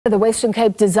The Western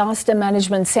Cape Disaster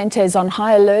Management Centre is on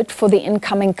high alert for the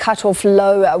incoming cut-off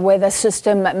low weather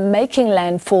system making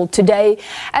landfall today.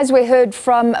 As we heard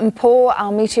from Mpho,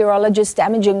 our meteorologist,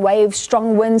 damaging waves,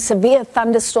 strong winds, severe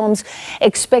thunderstorms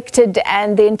expected,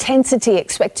 and the intensity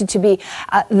expected to be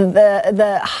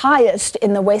the highest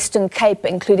in the Western Cape,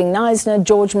 including Knysna,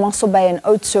 George, Mossel Bay and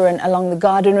Oudtshoorn along the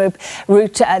Garden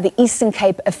route, the Eastern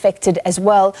Cape affected as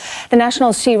well. The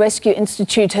National Sea Rescue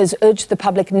Institute has urged the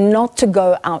public not to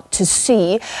go out to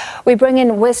sea. We bring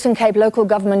in Western Cape Local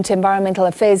Government Environmental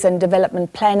Affairs and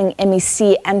Development Planning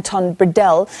MEC Anton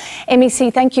Bredell.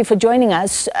 MEC, thank you for joining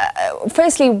us.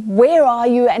 Firstly, where are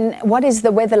you and what is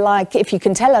the weather like, if you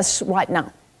can tell us right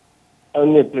now?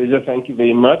 Only a pleasure, thank you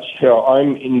very much.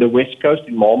 I'm in the West Coast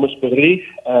in Mossel Bay,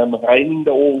 raining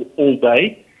all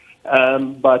day,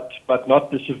 but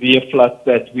not the severe flood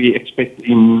that we expect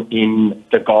in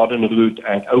the Garden route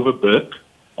and Overberg.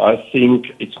 I think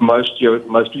it's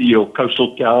mostly your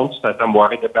coastal towns that I'm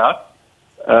worried about.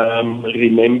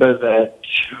 Remember that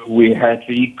we had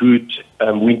very good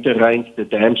winter rains, the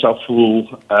dams are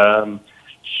full,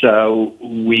 so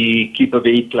we keep a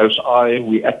very close eye.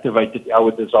 We activated our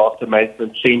disaster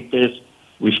management centers.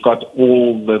 We've got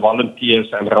all the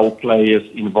volunteers and role players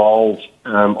involved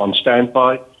on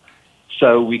standby.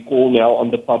 So we call now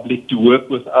on the public to work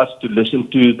with us, to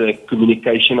listen to the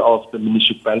communication of the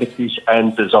municipalities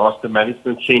and disaster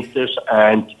management centers,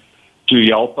 and to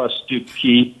help us to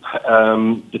keep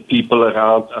the people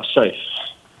around us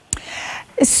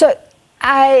safe. So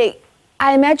I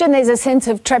imagine there's a sense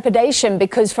of trepidation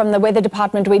because from the weather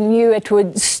department we knew it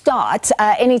would start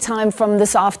any time from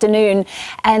this afternoon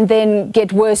and then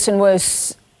get worse and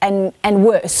worse and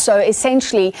worse. So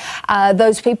essentially,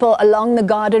 those people along the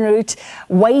Garden route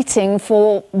waiting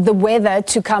for the weather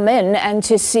to come in and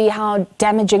to see how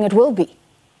damaging it will be.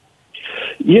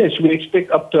 Yes, we expect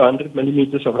up to 100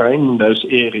 millimeters of rain in those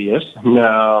areas.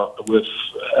 Now, with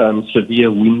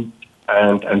severe wind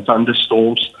and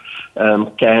thunderstorms,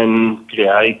 can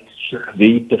create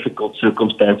very difficult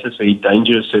circumstances, very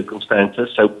dangerous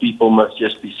circumstances. So people must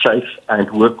just be safe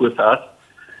and work with us.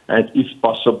 And if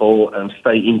possible,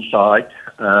 stay inside.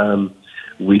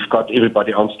 We've got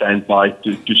everybody on standby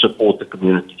to support the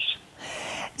communities.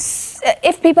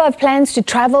 If people have plans to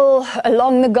travel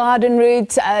along the Garden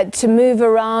route, to move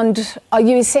around, are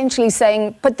you essentially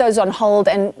saying put those on hold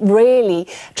and really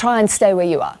try and stay where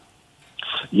you are?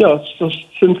 Yeah, so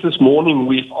since this morning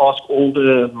we've asked all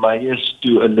the mayors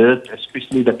to alert,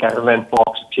 especially the caravan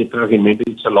parks, etc. Remember,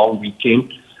 it's a long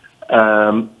weekend,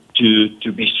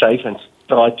 to be safe and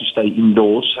try to stay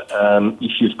indoors.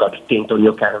 If you've got a tent on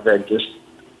your caravan, just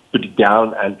put it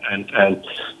down and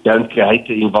don't create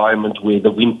an environment where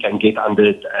the wind can get under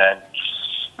it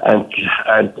and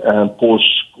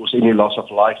cause any loss of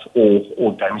life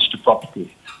or damage to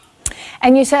property.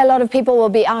 And you say a lot of people will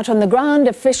be out on the ground,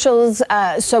 officials,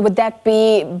 so would that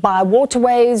be by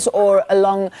waterways or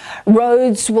along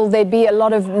roads? Will there be a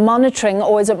lot of monitoring,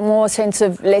 or is it more a sense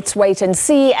of let's wait and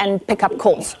see and pick up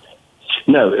calls?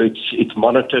 No, it's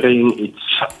monitoring.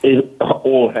 It's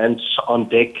all hands on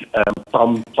deck,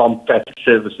 from traffic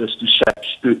services to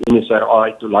SABC to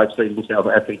NSRI to Life Saving South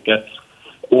Africa.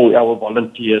 All our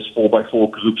volunteers,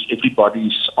 4x4 groups,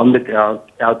 everybody's on the ground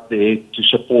out there to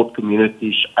support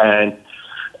communities and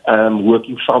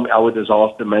working from our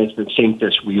disaster management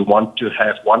centers. We want to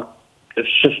have one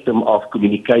system of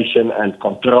communication and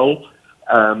control.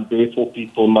 Therefore,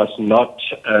 people must not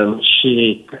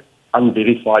share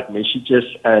unverified messages,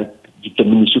 and the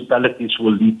municipalities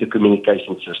will lead the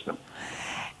communication system.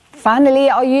 Finally,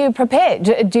 are you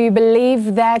prepared? Do you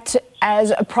believe that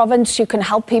as a province you can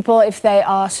help people if they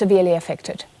are severely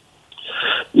affected?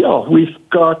 Yeah, we've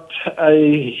got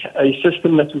a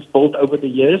system that we've built over the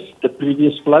years. The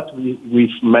previous flood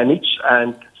we've managed,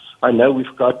 and I know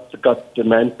we've got the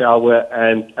manpower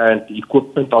and the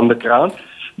equipment on the ground.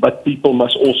 But people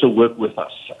must also work with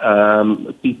us.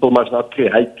 People must not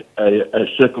create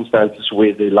circumstances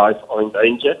where their lives are in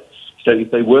danger. So if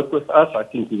they work with us, I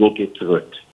think we will get through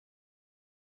it.